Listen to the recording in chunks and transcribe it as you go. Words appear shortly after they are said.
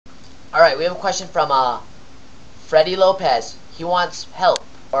Alright, we have a question from Freddy Lopez. He wants help,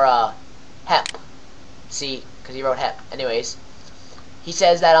 or HEP. See, because he wrote HEP. Anyways, he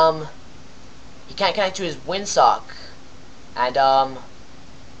says that he can't connect to his windsock, and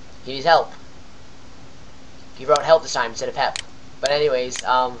he needs help. He wrote help this time instead of HEP. But anyways,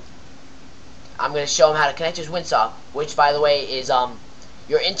 I'm gonna show him how to connect his windsock, which by the way is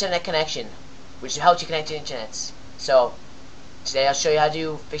your internet connection, which helps you connect to internet. So today I'll show you how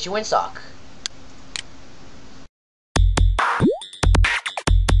to fix your windsock.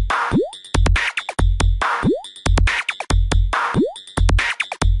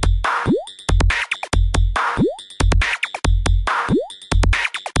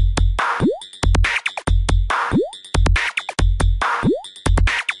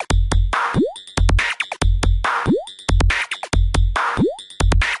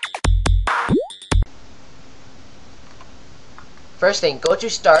 First thing, go to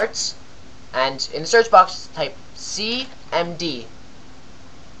Starts, and in the search box type CMD,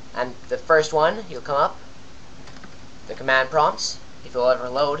 and the first one, he'll come up, the command prompts, if it'll ever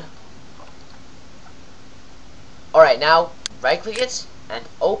load. Alright, now right click it, and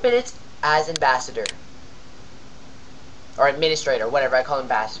open it as Ambassador, or Administrator, whatever, I call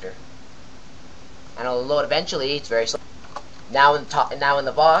Ambassador. And it'll load eventually, it's very slow. Now in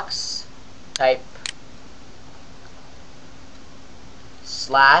the box, type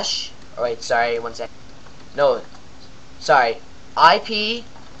 / oh wait, sorry, one sec. No, sorry. IP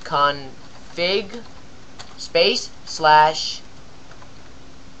config space /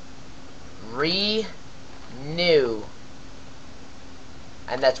 renew,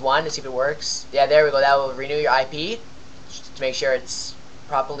 and that's one. Let's see if it works. Yeah, there we go. That will renew your IP just to make sure it's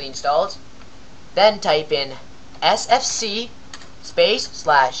properly installed. Then type in sfc space /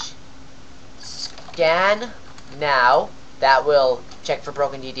 scan now. That will check for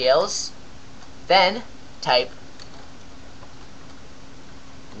broken details. Then type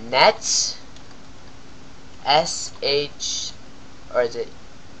net sh, or is it?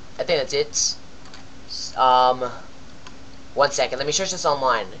 I think that's it. One second. Let me search this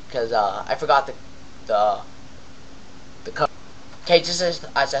online because I forgot the code. Okay, just as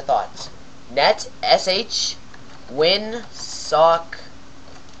I thought. Net sh windsock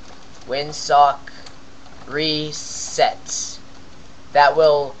reset. That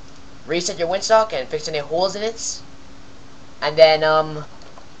will reset your windsock and fix any holes in it. And then the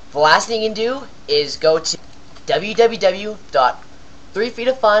last thing you can do is go to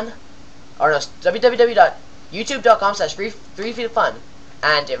www.3feetofun, or no, www.youtube.com/3feetofun,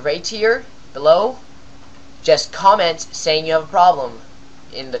 and right here below, just comment saying you have a problem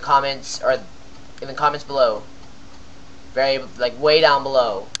in the comments, or in the comments below, like way down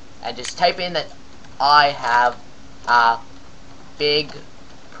below, and just type in that I have a big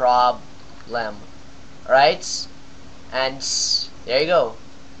problem. Alright? And there you go.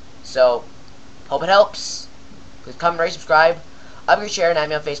 So, hope it helps. Please comment, rate, subscribe, upgrade, share, and add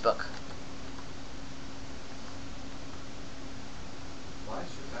me on Facebook. Why is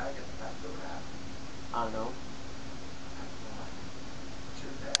your bag at the back door at? I don't know.